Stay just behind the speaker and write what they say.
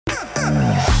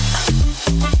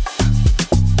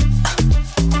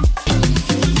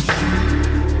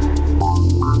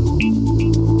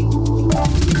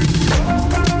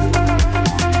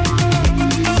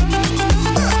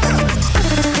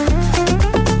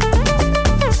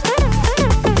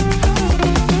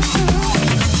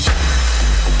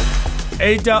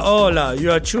Ada Ola,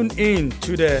 you are tuned in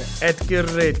to the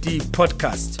Get Ready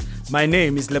podcast. My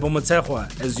name is Lebo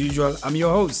Motsehwa. As usual, I'm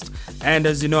your host. And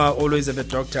as you know, I always have a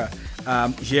doctor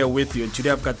here with you. And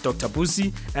today I've got Dr.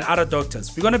 Busi and other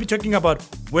doctors. We're going to be talking about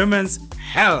women's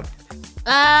health.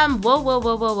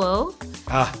 Whoa.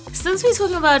 Since we're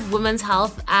talking about women's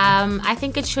health, I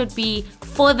think it should be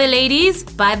for the ladies,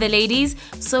 by the ladies.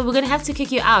 So we're going to have to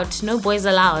kick you out. No boys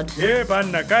allowed. Yeah,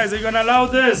 Banna. Guys, are you going to allow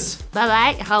this?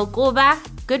 Bye-bye. Haukoba.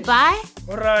 Goodbye.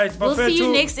 All right. We'll see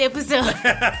you next episode.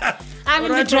 I'm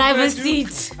in the driver's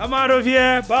seat. I'm out of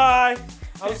here. Bye.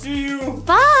 I'll see you.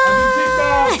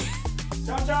 Bye.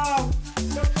 Ciao, ciao.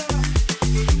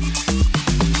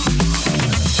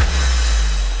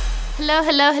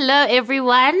 Hello,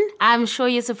 everyone. I'm sure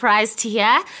you're surprised to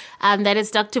hear that it's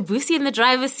Dr. Busi in the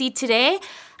driver's seat today.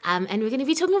 And we're going to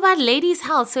be talking about ladies'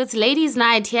 health. So it's ladies'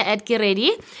 night here at Get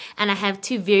Ready. And I have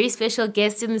two very special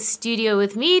guests in the studio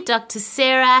with me, Dr.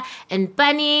 Sarah and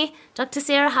Bunny. Dr.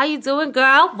 Sarah, how you doing,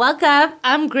 girl? Welcome.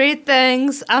 I'm great,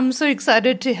 thanks. I'm so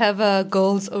excited to have a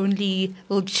girls-only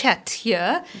little chat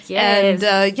here. Yes.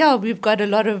 And we've got a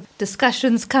lot of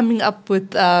discussions coming up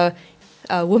with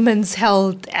women's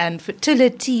health and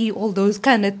fertility, all those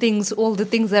kind of things, all the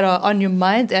things that are on your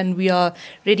mind, and we are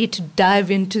ready to dive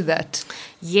into that.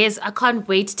 Yes, I can't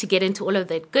wait to get into all of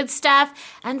that good stuff.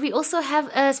 And we also have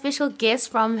a special guest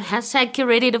from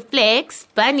 #GetReadyToFlex,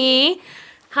 Bunny.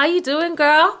 How you doing,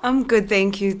 girl? I'm good,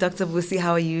 thank you, Dr. Busi.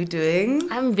 How are you doing?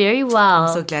 I'm very well.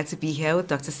 I'm so glad to be here with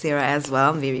Dr. Sarah as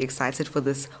well. I'm very excited for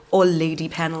this all-lady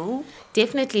panel.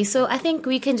 Definitely. So I think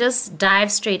we can just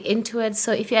dive straight into it.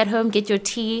 So if you're at home, get your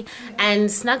tea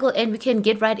and snuggle in. We can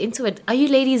get right into it. Are you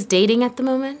ladies dating at the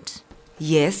moment?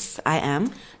 Yes, I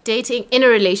am. Dating in a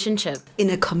relationship? In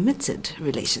a committed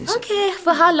relationship. Okay.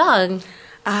 For how long?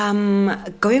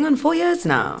 Going on 4 years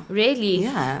now. Really?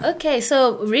 Yeah. Okay,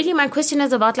 so really my question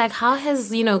is about how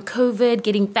has, COVID,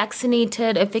 getting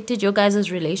vaccinated affected your guys'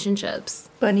 relationships?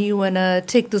 Bunny, you want to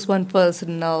take this one first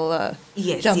and I'll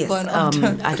jump on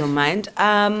after. I don't mind.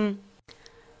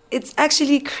 It's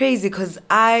actually crazy because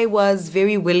I was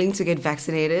very willing to get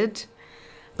vaccinated,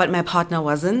 but my partner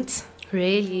wasn't.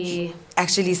 Really?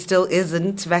 Actually still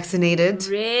isn't vaccinated.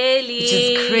 Really? Which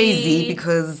is crazy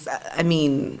because, I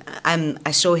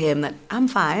show him that I'm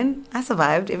fine. I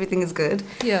survived. Everything is good.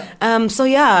 Yeah. I'm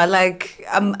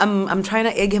trying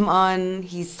to egg him on.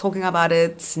 He's talking about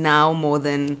it now more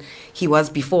than he was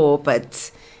before,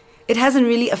 but it hasn't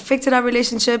really affected our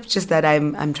relationship, just that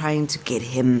I'm trying to get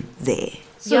him there.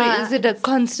 So is it a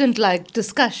constant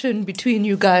discussion between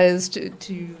you guys to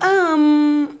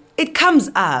It comes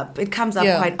up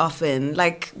quite often.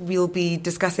 We'll be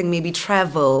discussing maybe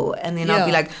travel, and then I'll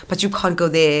be like, but you can't go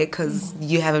there because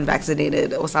you haven't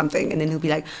vaccinated or something. And then he'll be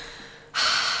like,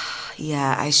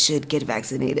 yeah, I should get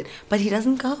vaccinated. But he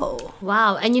doesn't go.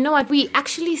 Wow. And you know what? We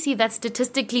actually see that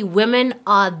statistically women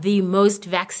are the most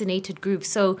vaccinated group.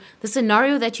 So the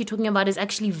scenario that you're talking about is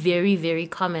actually very, very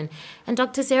common. And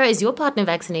Dr. Sarah, is your partner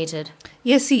vaccinated?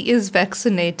 Yes, he is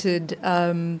vaccinated.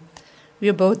 We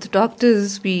are both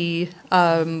doctors. We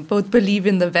both believe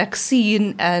in the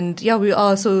vaccine, and we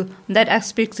are. So in that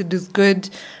aspect, it is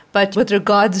good. But with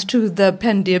regards to the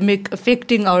pandemic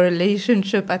affecting our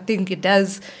relationship, I think it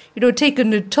has,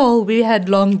 taken a toll. We had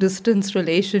long distance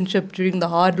relationship during the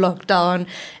hard lockdown,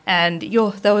 and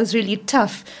that was really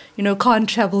tough. Can't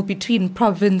travel between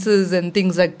provinces and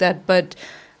things like that. But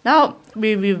now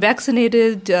we're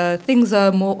vaccinated, things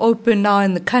are more open now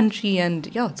in the country, and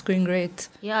it's going great.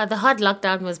 Yeah, the hard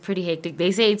lockdown was pretty hectic.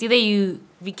 They say it's either you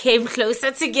became closer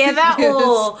together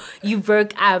or you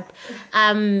broke up.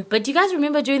 But you guys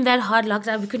remember during that hard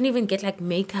lockdown, we couldn't even get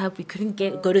makeup. We couldn't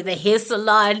go to the hair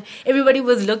salon. Everybody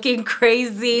was looking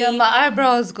crazy. Yeah, my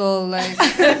eyebrows go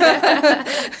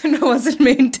it wasn't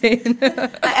maintained.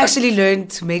 I actually learned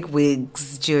to make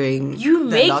wigs during You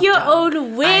make lockdown. your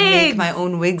own wigs? I make my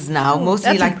own wigs now.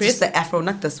 Mostly that's just the afro,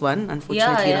 not this one.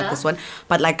 Unfortunately, not this one.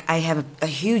 But I have a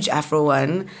huge afro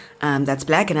one. That's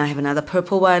black, and I have another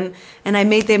purple one, and I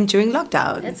made them during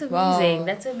lockdown. That's amazing. Wow.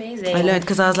 That's amazing. I learned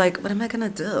because I was like, what am I gonna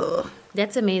do?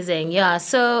 That's amazing. Yeah.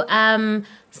 So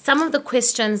some of the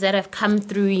questions that have come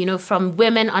through, from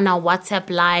women on our WhatsApp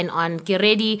line on Get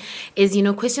Ready is,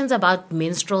 questions about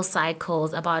menstrual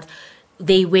cycles, about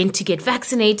they went to get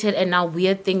vaccinated and now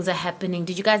weird things are happening.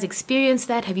 Did you guys experience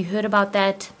that? Have you heard about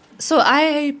that? So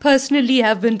I personally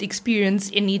haven't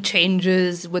experienced any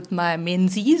changes with my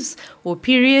menses or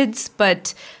periods,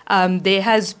 but there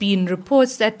has been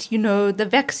reports that, the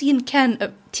vaccine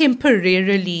can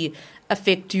temporarily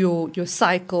affect your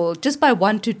cycle. Just by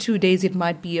 1 to 2 days, it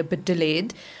might be a bit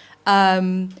delayed.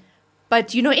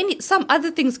 But, some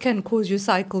other things can cause your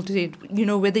cycle to,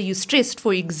 whether you're stressed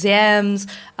for exams,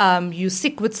 you're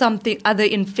sick with something, other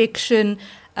infection.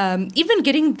 Even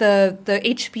getting the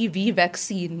HPV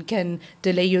vaccine can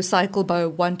delay your cycle by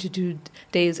 1 to 2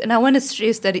 days. And I want to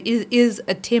stress that it is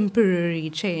a temporary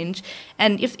change.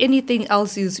 And if anything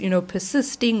else is,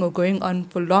 persisting or going on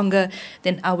for longer,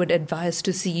 then I would advise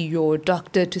to see your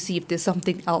doctor to see if there's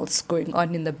something else going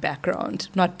on in the background,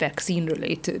 not vaccine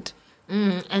related.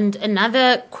 And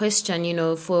another question,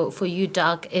 for you,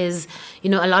 Doc, is, a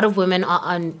lot of women are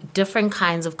on different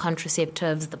kinds of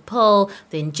contraceptives, the pill,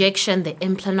 the injection, the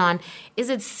implant. Is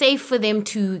it safe for them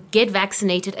to get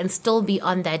vaccinated and still be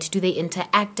on that? Do they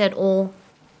interact at all?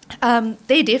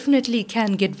 They definitely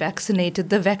can get vaccinated.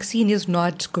 The vaccine is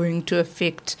not going to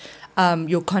affect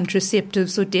your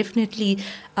contraceptives. So definitely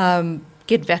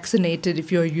get vaccinated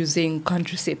if you're using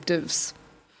contraceptives.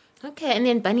 Okay, and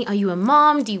then Bunny, are you a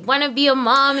mom? Do you want to be a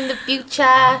mom in the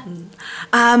future?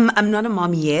 I'm not a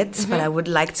mom yet, but I would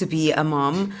like to be a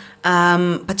mom.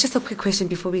 But just a quick question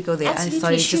before we go there.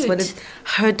 Absolutely, shoot.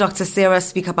 Heard Dr. Sarah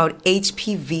speak about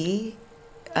HPV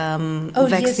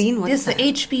vaccine. Yes, there's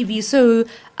the HPV. So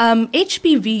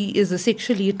HPV is a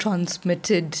sexually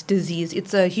transmitted disease.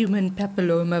 It's a human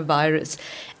papilloma virus.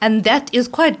 And that is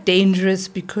quite dangerous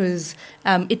because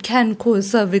it can cause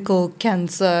cervical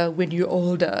cancer when you're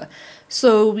older.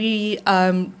 So we,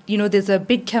 there's a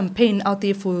big campaign out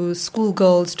there for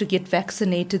schoolgirls to get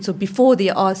vaccinated. So before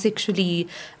they are sexually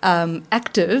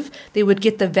active, they would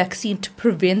get the vaccine to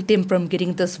prevent them from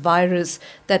getting this virus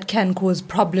that can cause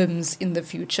problems in the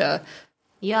future.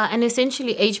 Yeah, and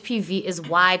essentially HPV is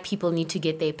why people need to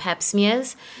get their pap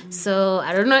smears. So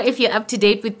I don't know if you're up to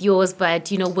date with yours, but,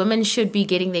 women should be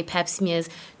getting their pap smears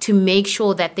to make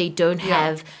sure that they don't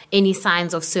have any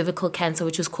signs of cervical cancer,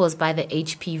 which was caused by the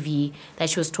HPV that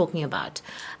she was talking about.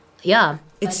 Yeah.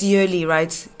 It's yearly,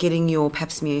 right? Getting your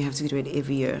pap smear, you have to do it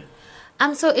every year.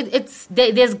 So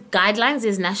there's guidelines,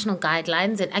 there's national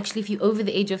guidelines, and actually if you're over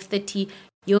the age of 30,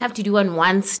 you have to do one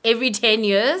once every 10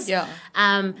 years. Yeah.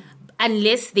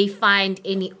 Unless they find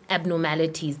any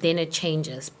abnormalities, then it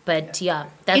changes. But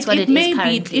that's what it is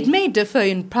currently. It may differ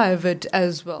in private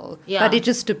as well. Yeah. But it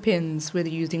just depends whether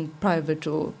you're using private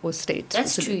or state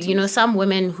That's facilities. true. Some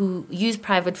women who use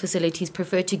private facilities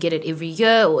prefer to get it every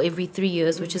year or every 3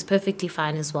 years, which is perfectly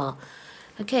fine as well.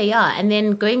 Okay, yeah. And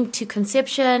then going to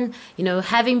conception,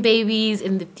 having babies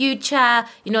in the future.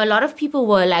 A lot of people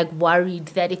were worried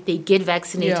that if they get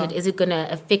vaccinated, is it going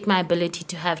to affect my ability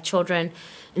to have children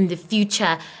in the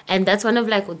future? And that's one of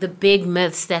the big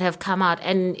myths that have come out,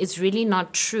 and it's really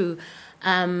not true.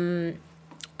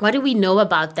 What do we know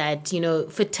about that,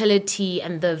 fertility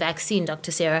and the vaccine,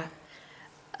 Dr. Sarah?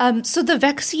 So the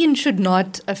vaccine should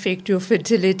not affect your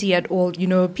fertility at all.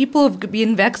 People have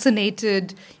been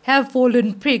vaccinated, have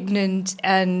fallen pregnant,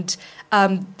 and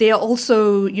they are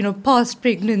also, past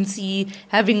pregnancy,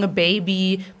 having a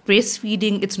baby,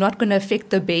 breastfeeding. It's not going to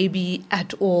affect the baby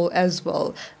at all as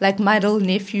well. Like my little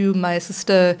nephew, my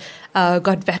sister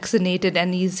got vaccinated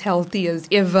and he's healthy as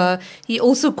ever. He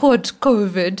also caught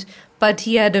COVID, but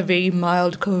he had a very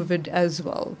mild COVID as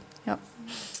well. Yeah.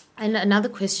 And another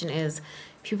question is,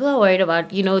 people are worried about,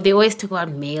 they always talk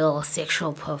about male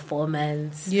sexual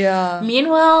performance. Yeah.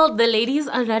 Meanwhile, the ladies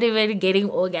are not even getting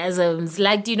orgasms.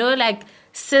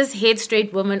 Cis, head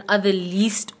straight women are the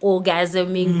least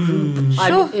orgasming group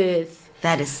on earth.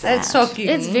 That is sad. That's shocking.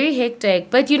 It's very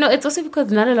hectic. But, it's also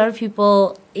because not a lot of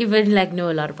people even,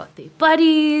 know a lot about their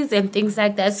bodies and things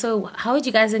like that. So how would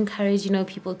you guys encourage,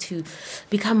 people to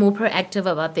become more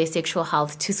proactive about their sexual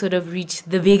health to sort of reach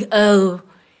the big O?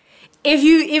 If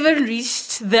you even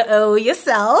reached the O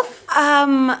yourself.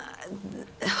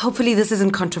 Hopefully this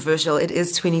isn't controversial. It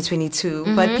is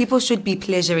 2022. But people should be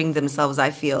pleasuring themselves, I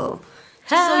feel.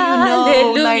 Just so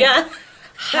you know,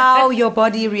 how your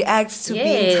body reacts to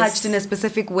being touched in a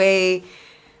specific way.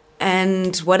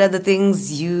 And what are the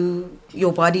things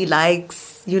your body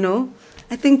likes,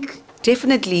 I think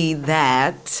definitely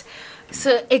that.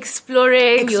 So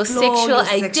exploring your sexual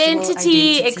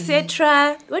identity,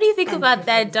 etc. What do you think about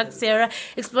that, Dr. Sarah?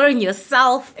 Exploring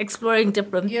yourself, exploring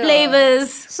different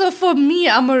flavors. So for me,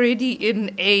 I'm already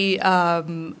in a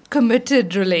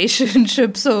committed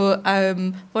relationship. So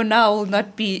for now, I'll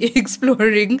not be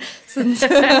exploring since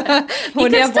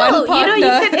only have one partner.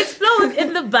 You can explore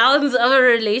within the bounds of a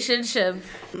relationship.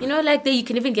 You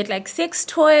can even get sex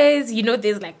toys.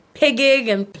 There's pegging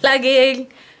and plugging.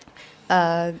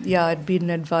 I'd been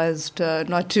advised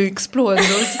not to explore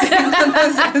those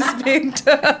aspects.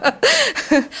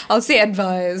 I'll say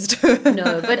advised.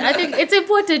 No, but I think it's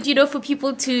important, for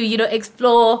people to,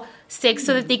 explore sex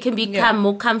so that they can become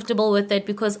more comfortable with it,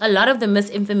 because a lot of the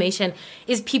misinformation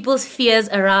is people's fears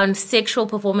around sexual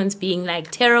performance being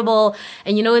like terrible.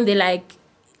 And, when they like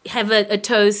have a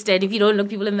toast, and if you don't look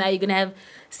people in the eye, you're going to have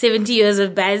 70 years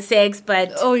of bad sex,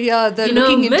 but... Oh, yeah, they're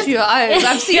looking into your eyes.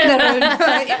 I've seen that.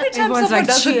 Every time someone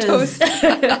does a toast.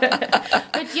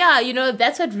 But yeah,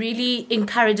 that's what really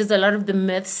encourages a lot of the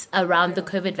myths around the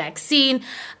COVID vaccine.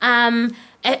 And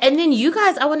then you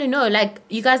guys, I want to know, like,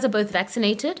 you guys are both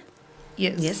vaccinated?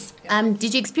 Yes.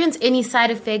 Did you experience any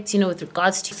side effects, with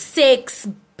regards to sex,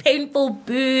 painful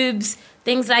boobs,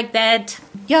 things like that?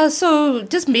 Yeah, so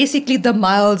just basically the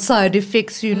mild side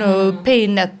effects,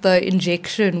 pain at the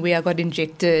injection where I got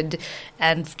injected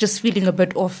and just feeling a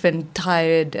bit off and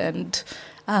tired. And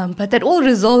but that all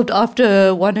resolved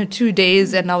after 1 or 2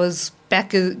 days, and I was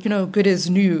back, good as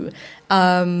new.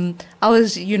 I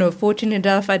was, fortunate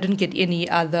enough I didn't get any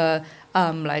other,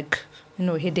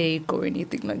 headache or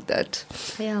anything like that.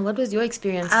 Yeah, what was your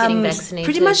experience getting vaccinated?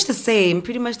 Pretty much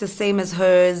the same as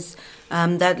hers.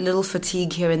 That little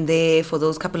fatigue here and there for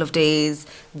those couple of days,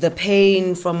 the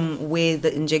pain from where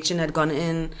the injection had gone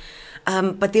in.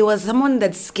 But there was someone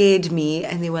that scared me,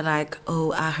 and they were like,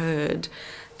 "Oh, I heard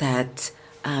that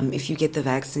if you get the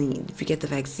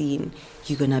vaccine,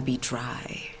 you're gonna be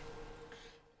dry."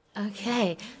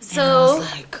 Okay, so I was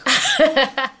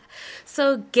like.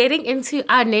 So getting into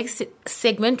our next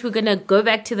segment, we're going to go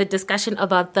back to the discussion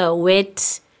about the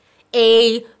wet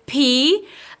AP,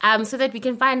 so that we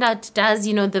can find out, does,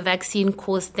 the vaccine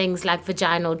cause things like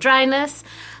vaginal dryness?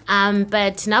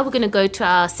 But now we're going to go to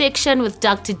our section with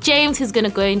Dr. James, who's going to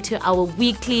go into our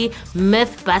weekly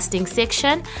myth-busting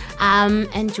section,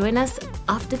 and join us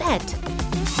after that.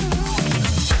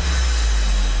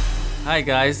 Hi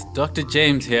guys, Dr.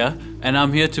 James here, and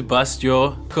I'm here to bust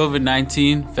your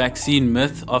COVID-19 vaccine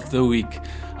myth of the week.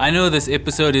 I know this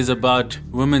episode is about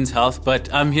women's health,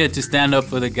 but I'm here to stand up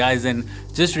for the guys and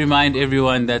just remind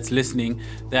everyone that's listening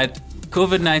that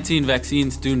COVID-19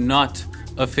 vaccines do not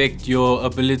affect your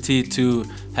ability to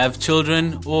have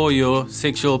children or your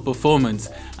sexual performance.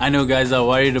 I know guys are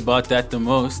worried about that the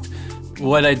most.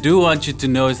 What I do want you to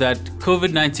know is that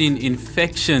COVID-19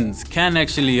 infections can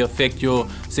actually affect your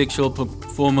sexual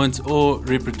performance or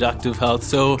reproductive health.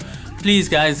 So please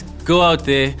guys, go out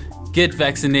there, get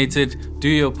vaccinated, do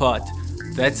your part.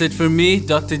 That's it for me,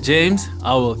 Dr. James.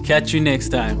 I will catch you next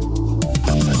time.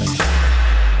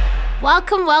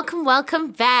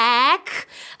 Welcome back.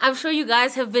 I'm sure you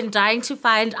guys have been dying to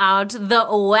find out the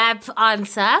WAP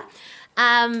answer.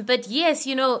 But yes,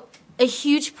 a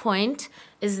huge point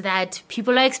is that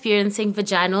people are experiencing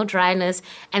vaginal dryness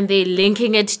and they're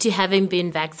linking it to having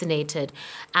been vaccinated.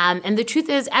 And the truth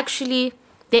is, actually,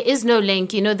 there is no link.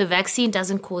 The vaccine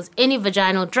doesn't cause any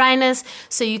vaginal dryness,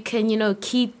 so you can,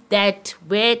 keep that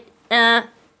wet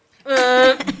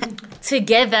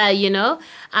together,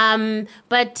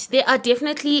 but there are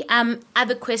definitely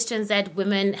other questions that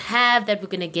women have that we're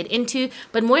going to get into.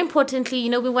 But more importantly,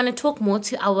 we want to talk more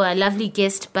to our lovely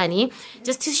guest, Bunny,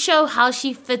 just to show how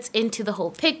she fits into the whole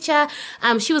picture.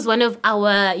 She was one of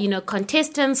our,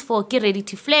 contestants for Get Ready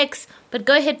to Flex. But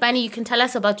go ahead, Bunny, you can tell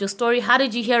us about your story. How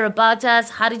did you hear about us?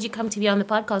 How did you come to be on the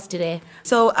podcast today?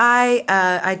 So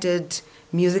I did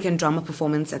music and drama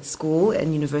performance at school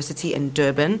and university in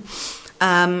Durban.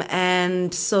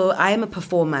 And so I am a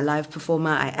performer, live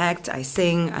performer. I act, I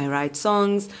sing, I write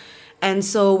songs. And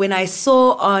so when I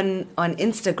saw on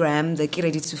Instagram the Get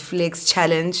Ready to Flex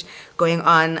challenge going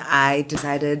on, I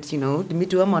decided, let me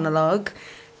do a monologue,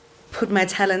 put my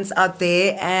talents out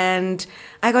there, and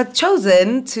I got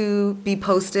chosen to be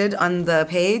posted on the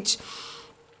page.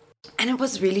 And it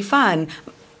was really fun.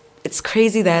 It's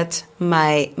crazy that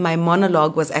my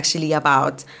monologue was actually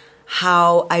about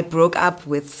how I broke up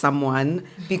with someone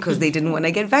because they didn't want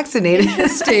to get vaccinated.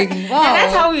 Interesting. Wow. And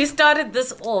that's how we started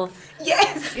this off.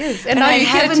 Yes. And now I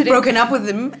haven't broken up with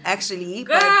him, actually.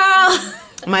 Girl!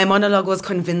 But my monologue was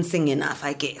convincing enough,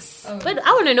 I guess. But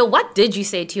I want to know, what did you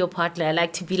say to your partner,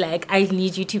 to be like, I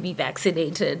need you to be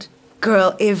vaccinated?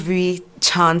 Girl, every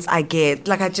chance I get.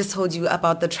 Like I just told you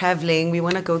about the traveling. We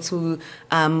want to go to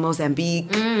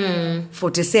Mozambique for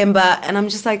December. And I'm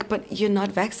just like, but you're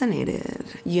not vaccinated.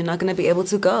 You're not going to be able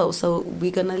to go. So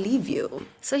we're going to leave you.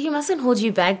 So he mustn't hold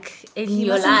you back in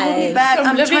your life. Hold me back. From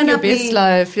I'm living trying your to best be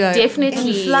life. Yeah.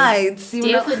 Definitely. in flights.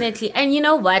 Definitely. And you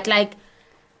know what?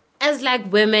 as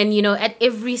like women, at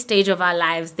every stage of our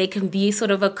lives, there can be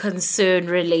sort of a concern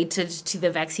related to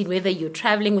the vaccine, whether you're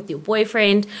traveling with your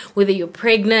boyfriend, whether you're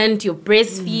pregnant, you're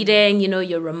breastfeeding,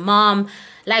 you're a mom.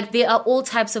 Like, there are all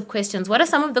types of questions. What are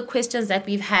some of the questions that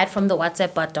we've had from the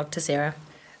WhatsApp bot, Dr. Sarah?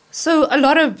 So a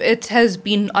lot of it has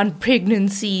been on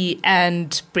pregnancy and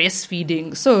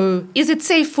breastfeeding. So is it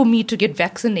safe for me to get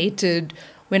vaccinated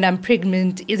when I'm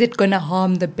pregnant? Is it going to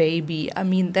harm the baby? I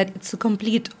mean, that it's the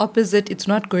complete opposite. It's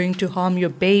not going to harm your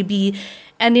baby.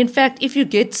 And in fact, if you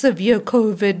get severe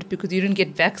COVID because you didn't get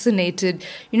vaccinated,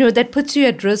 that puts you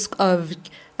at risk of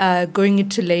going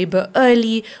into labor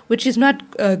early, which is not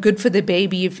good for the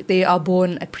baby if they are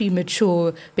born a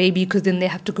premature baby, because then they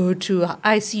have to go to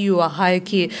ICU or higher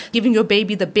care. Giving your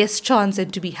baby the best chance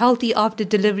and to be healthy after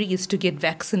delivery is to get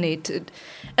vaccinated.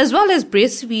 As well as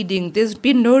breastfeeding, there's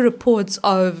been no reports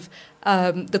of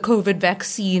the COVID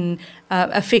vaccine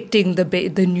affecting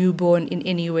the newborn in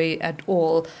any way at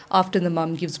all after the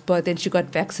mom gives birth, and she got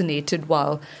vaccinated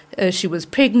while she was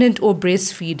pregnant or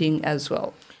breastfeeding as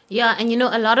well. Yeah, and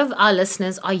a lot of our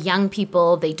listeners are young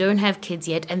people. They don't have kids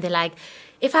yet, and they're like,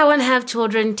 if I want to have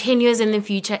children 10 years in the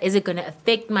future, is it going to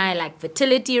affect my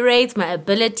fertility rates, my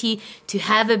ability to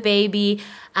have a baby?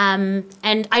 And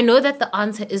I know that the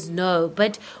answer is no,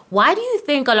 but why do you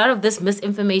think a lot of this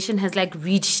misinformation has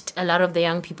reached a lot of the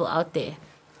young people out there?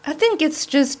 I think it's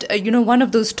just, one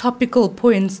of those topical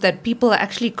points that people are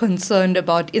actually concerned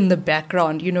about in the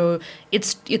background.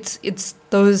 It's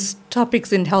those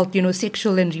topics in health,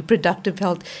 sexual and reproductive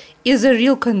health is a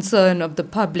real concern of the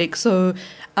public. So,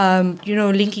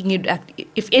 linking it,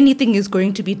 if anything is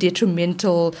going to be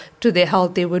detrimental to their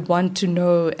health, they would want to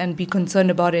know and be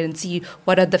concerned about it and see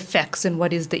what are the facts and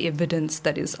what is the evidence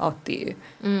that is out there.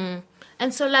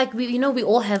 And so, we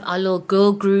all have our little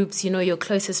girl groups, your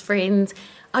closest friends.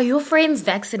 Are your friends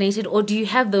vaccinated, or do you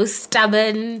have those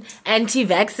stubborn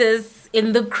anti-vaxxers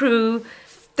in the crew?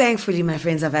 Thankfully, my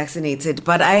friends are vaccinated,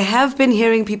 but I have been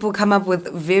hearing people come up with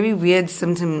very weird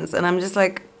symptoms, and I'm just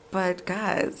like, but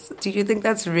guys, do you think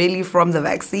that's really from the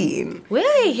vaccine? Where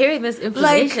are they hearing this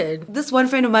information? This one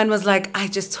friend of mine was like,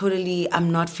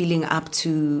 I'm not feeling up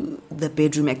to the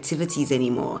bedroom activities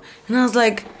anymore. And I was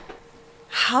like,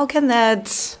 how can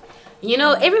that...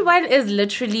 Everyone is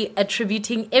literally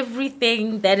attributing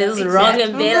everything that is wrong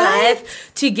in their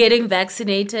life to getting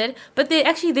vaccinated. But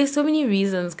there's so many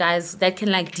reasons, guys, that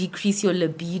can decrease your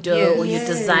libido or your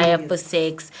desire for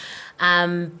sex.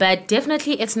 But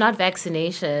definitely it's not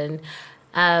vaccination.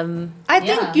 I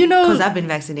think, because I've been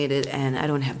vaccinated and I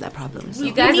don't have that problem. So.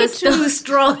 You guys are so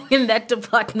strong in that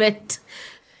department.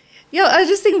 Yeah, I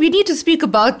just think we need to speak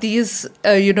about these,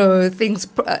 things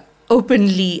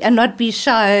openly and not be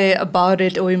shy about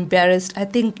it or embarrassed. I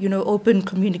think, open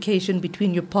communication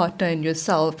between your partner and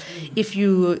yourself. If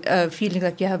you feeling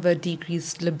like you have a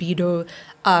decreased libido,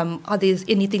 are there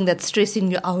anything that's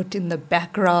stressing you out in the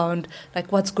background,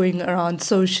 like what's going around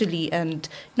socially? And,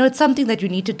 it's something that you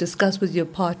need to discuss with your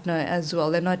partner as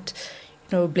well, and not,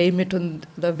 blame it on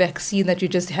the vaccine that you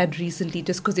just had recently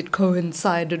just because it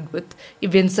coincided with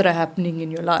events that are happening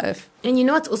in your life. And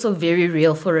it's also very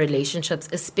real for relationships,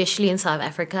 especially in South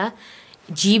Africa.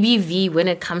 GBV, when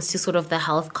it comes to sort of the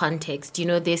health context,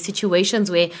 there's situations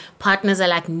where partners are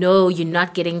like, no, you're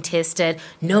not getting tested.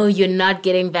 No, you're not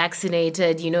getting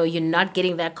vaccinated. You're not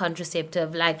getting that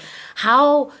contraceptive.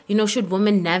 How, should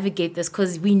women navigate this?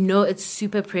 Because we know it's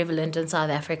super prevalent in South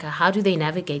Africa. How do they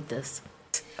navigate this?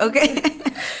 Okay. He's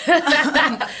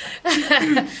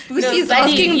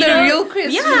asking the real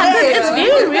question. Yeah, it's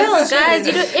very real, guys.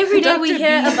 Every day we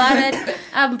hear about it.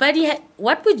 Buddy,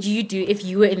 what would you do if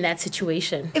you were in that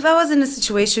situation? If I was in a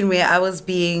situation where I was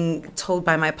being told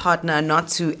by my partner not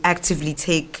to actively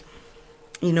take,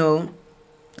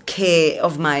 care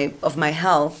of my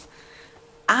health,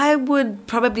 I would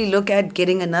probably look at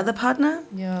getting another partner.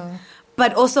 Yeah.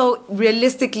 But also,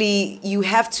 realistically, you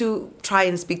have to try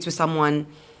and speak to someone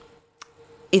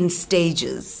in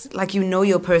stages.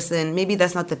 Your person. Maybe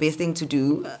that's not the best thing to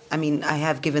do. I mean, I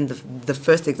have given the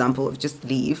first example of just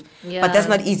leave. Yeah. But that's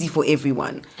not easy for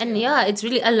everyone. And it's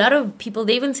really a lot of people,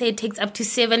 they even say it takes up to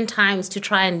 7 times to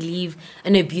try and leave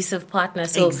an abusive partner.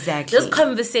 So exactly. This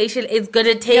conversation is going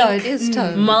to take it is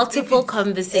tough. Multiple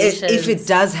conversations. If it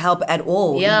does help at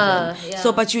all. Yeah.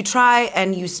 So, but you try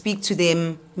and you speak to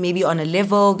them maybe on a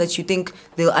level that you think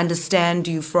they'll understand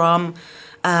you from.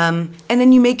 And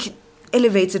then you make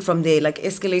elevated from there,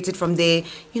 escalated from there.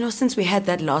 Since we had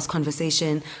that last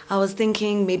conversation, I was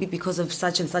thinking maybe because of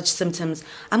such and such symptoms,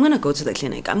 I'm going to go to the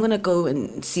clinic. I'm going to go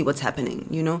and see what's happening,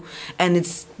 And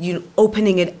it's,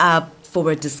 opening it up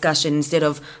for a discussion instead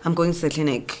of, I'm going to the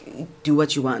clinic, do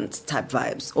what you want type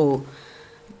vibes. Or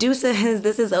deuces,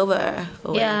 this is over.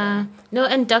 Yeah. No,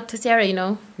 and Dr.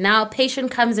 Sarah, now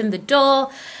patient comes in the door.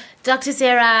 Dr.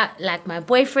 Sarah, like my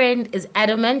boyfriend, is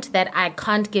adamant that I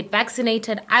can't get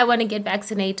vaccinated. I want to get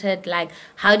vaccinated. Like,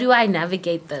 how do I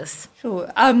navigate this?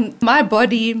 Sure. My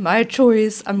body, my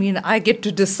choice. I get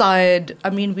to decide.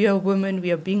 We are women.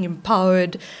 We are being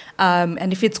empowered.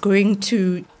 And if it's going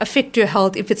to affect your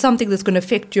health, if it's something that's going to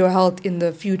affect your health in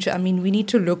the future, we need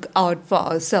to look out for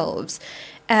ourselves.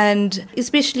 And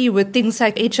especially with things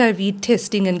like HIV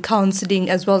testing and counseling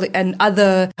as well, and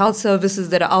other health services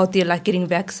that are out there, like getting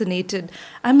vaccinated.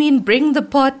 Bring the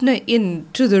partner in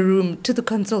to the room, to the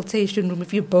consultation room,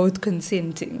 if you're both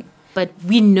consenting. But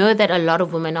we know that a lot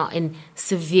of women are in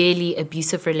severely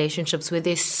abusive relationships where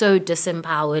they're so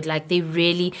disempowered, like they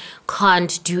really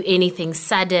can't do anything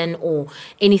sudden or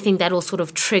anything that will sort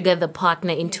of trigger the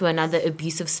partner into another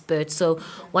abusive spurt. So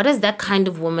what is that kind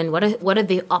of woman? What are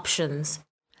their options?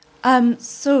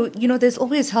 There's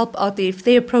always help out there. If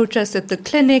they approach us at the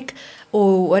clinic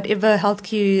or whatever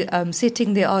healthcare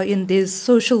setting they are in, there's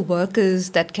social workers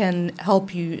that can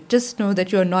help you. Just know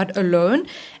that you're not alone.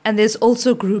 And there's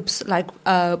also groups like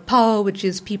POWER, which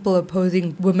is People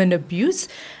Opposing Women Abuse.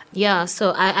 Yeah,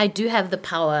 so I do have the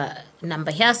POWER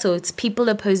number here. So it's People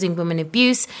Opposing Women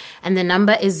Abuse. And the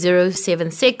number is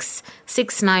 076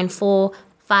 694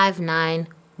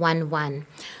 5911.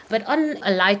 But on a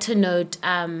lighter note,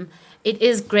 it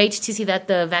is great to see that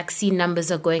the vaccine numbers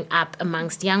are going up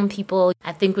amongst young people.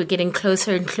 I think we're getting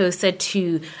closer and closer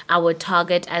to our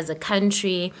target as a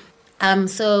country.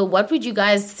 So what would you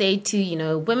guys say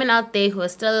to, women out there who are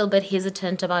still a little bit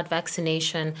hesitant about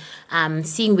vaccination,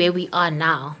 seeing where we are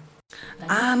now?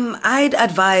 I'd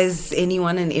advise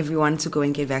anyone and everyone to go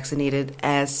and get vaccinated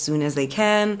as soon as they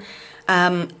can.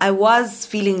 I was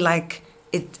feeling like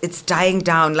it's dying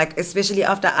down, like especially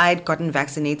after I'd gotten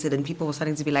vaccinated and people were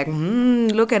starting to be like,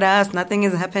 look at us, nothing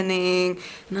is happening.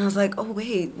 And I was like, oh,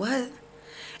 wait, what?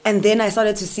 And then I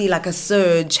started to see like a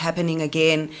surge happening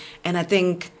again. And I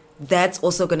think that's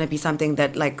also going to be something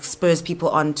that like spurs people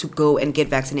on to go and get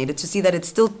vaccinated, to see that it's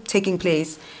still taking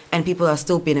place and people are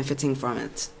still benefiting from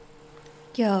it.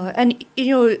 Yeah, and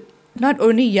not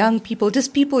only young people,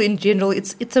 just people in general.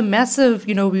 It's a massive,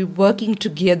 we're working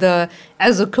together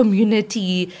as a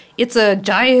community. It's a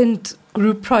giant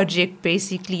group project,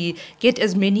 basically. Get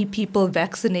as many people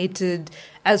vaccinated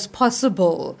as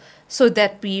possible so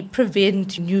that we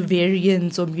prevent new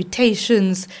variants or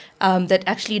mutations that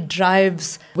actually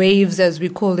drives waves, as we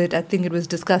call it. I think it was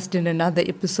discussed in another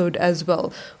episode as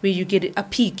well, where you get a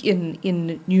peak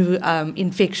in new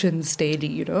infections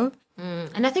daily,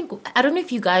 And I don't know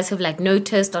if you guys have like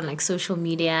noticed on like social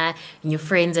media and your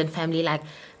friends and family, like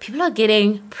people are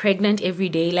getting pregnant every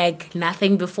day like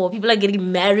nothing before. People are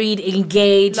getting married,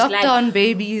 engaged. Lockdown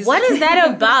babies. What is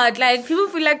that about? Like people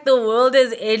feel like the world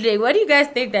is ending. What do you guys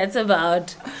think that's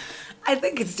about? I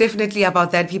think it's definitely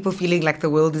about that. People feeling like the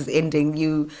world is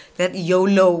ending. That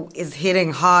YOLO is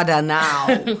hitting harder now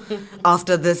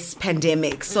after this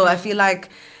pandemic. So I feel like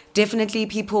definitely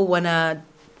people want to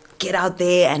get out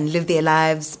there and live their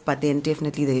lives, but then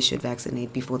definitely they should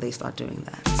vaccinate before they start doing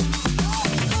that.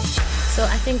 So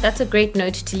I think that's a great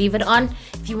note to leave it on.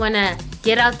 If you want to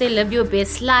get out there, live your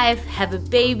best life, have a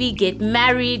baby, get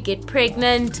married, get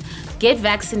pregnant, get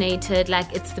vaccinated,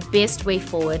 like it's the best way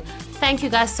forward. Thank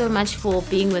you guys so much for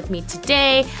being with me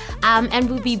today. And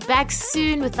we'll be back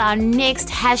soon with our next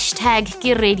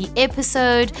 #GetReady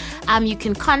episode. You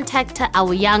can contact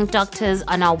our young doctors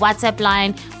on our WhatsApp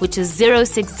line, which is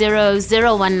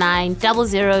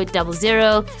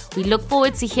 060-019-0000. We look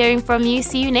forward to hearing from you.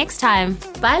 See you next time.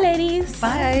 Bye, ladies.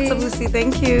 Bye. Sabusi,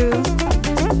 thank you.